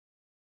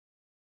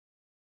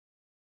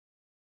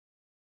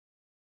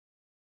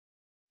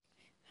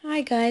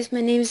Hi guys,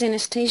 my name is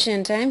Anastasia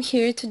and I'm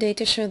here today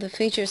to show the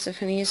features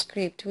of a new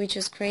script which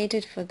is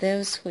created for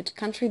those who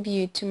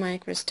contribute to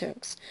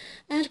microstocks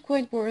and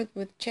quite bored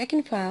with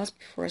checking files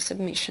before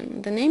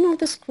submission. The name of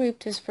the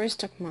script is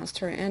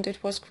microstocks and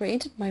it was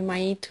created by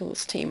my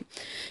tools team.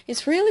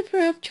 It's really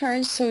free of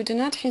charge, so do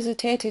not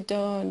hesitate to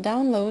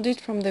download it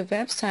from the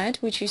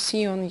website which you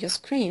see on your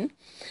screen.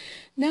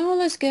 Now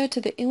let's go to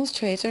the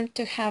Illustrator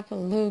to have a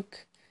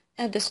look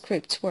at the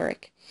script's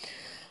work.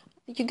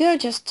 You go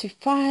just to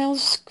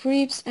Files,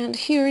 Scripts, and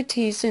here it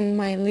is in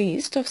my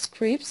list of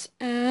scripts,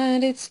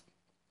 and it's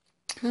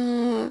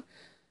of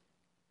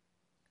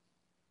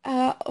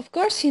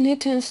course you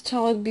need to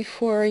install it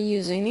before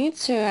using it,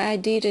 so I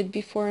did it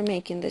before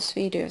making this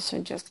video. So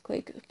just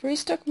click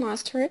Freestock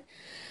Master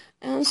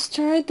and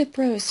start the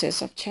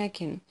process of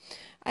checking.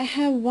 I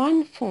have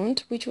one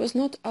font which was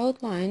not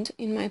outlined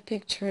in my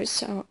picture,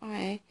 so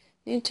I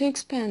need to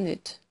expand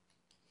it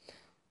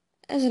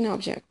as an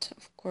object,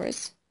 of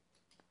course.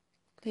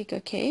 Click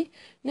OK.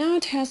 Now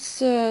it has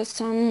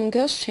some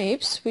ghost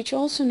shapes which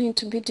also need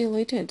to be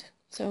deleted.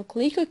 So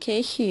click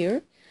OK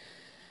here.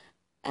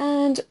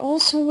 And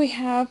also we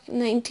have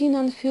 19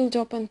 unfilled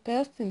open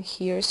paths in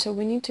here, so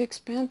we need to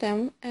expand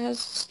them as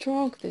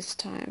stroke this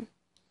time.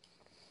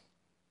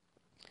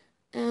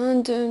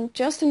 And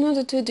just in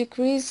order to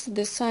decrease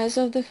the size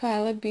of the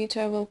file a bit,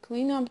 I will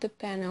clean up the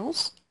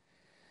panels.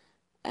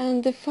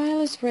 And the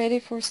file is ready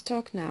for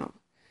stock now.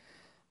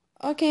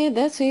 Okay,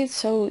 that's it.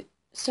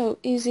 So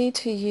easy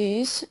to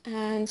use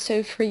and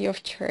so free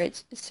of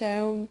charge.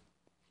 So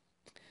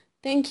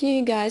thank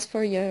you guys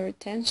for your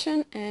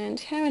attention and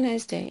have a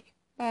nice day.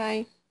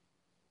 Bye.